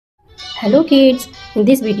Hello kids, in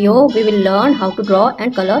this video we will learn how to draw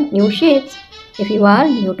and color new shapes. If you are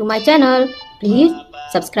new to my channel, please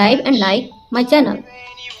subscribe and like my channel.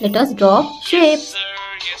 Let us draw shapes.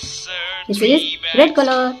 This is red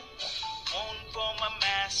color.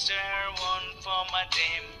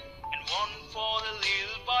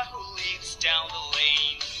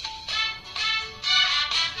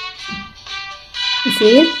 This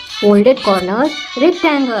is folded corner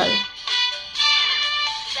rectangle.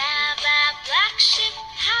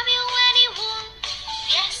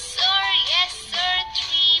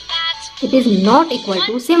 It is not equal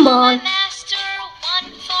to symbol.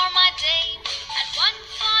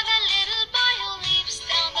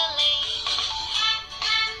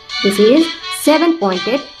 This is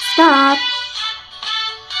 7-pointed star.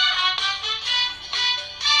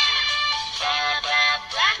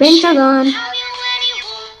 Pentagon.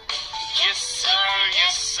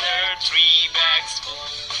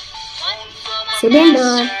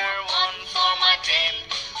 Cylinder.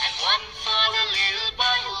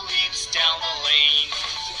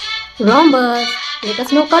 Rhombus. Let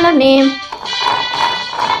us know color name.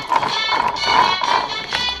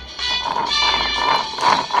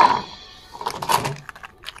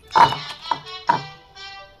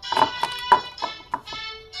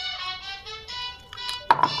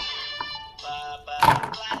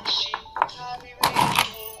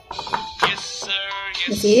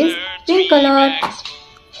 This is pink color,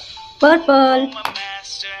 purple,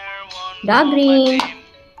 dark green,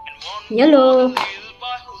 yellow,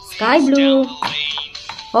 sky blue,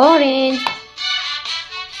 orange,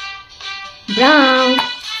 brown,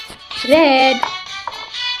 red,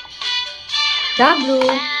 dark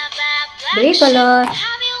blue, grey color,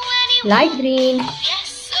 light green,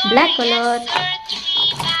 black color.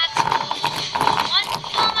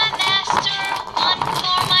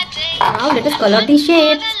 Now let us color the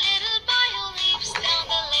shapes.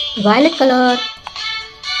 Violet color,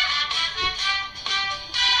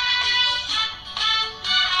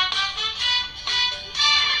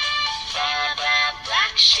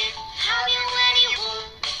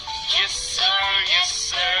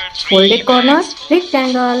 folded corner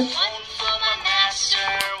rectangle,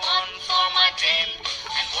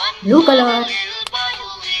 blue color,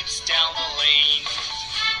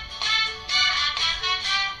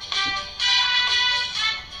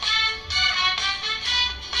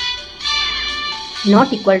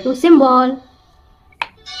 not equal to symbol.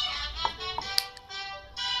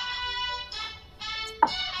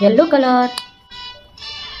 Yellow color,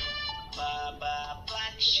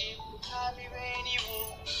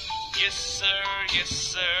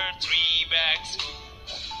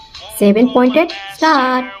 7-pointed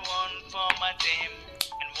star.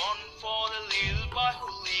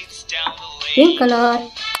 Pink color,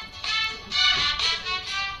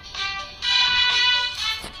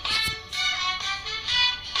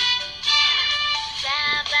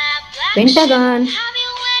 pentagon,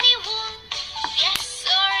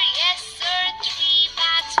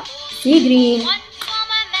 sea green,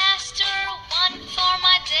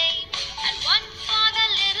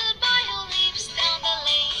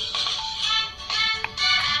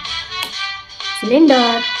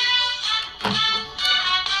 cylinder,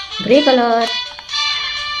 grey color,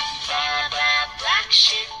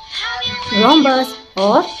 rhombus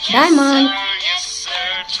or diamond.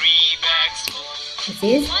 This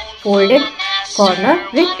is folded corner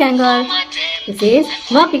rectangle. This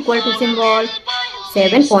is not equal to symbol.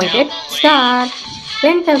 7-pointed star,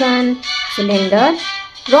 pentagon, cylinder,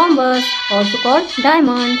 rhombus, also called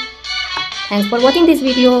diamond. Thanks for watching this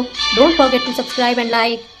video. Don't forget to subscribe and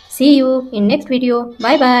like. See you in next video.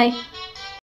 Bye bye.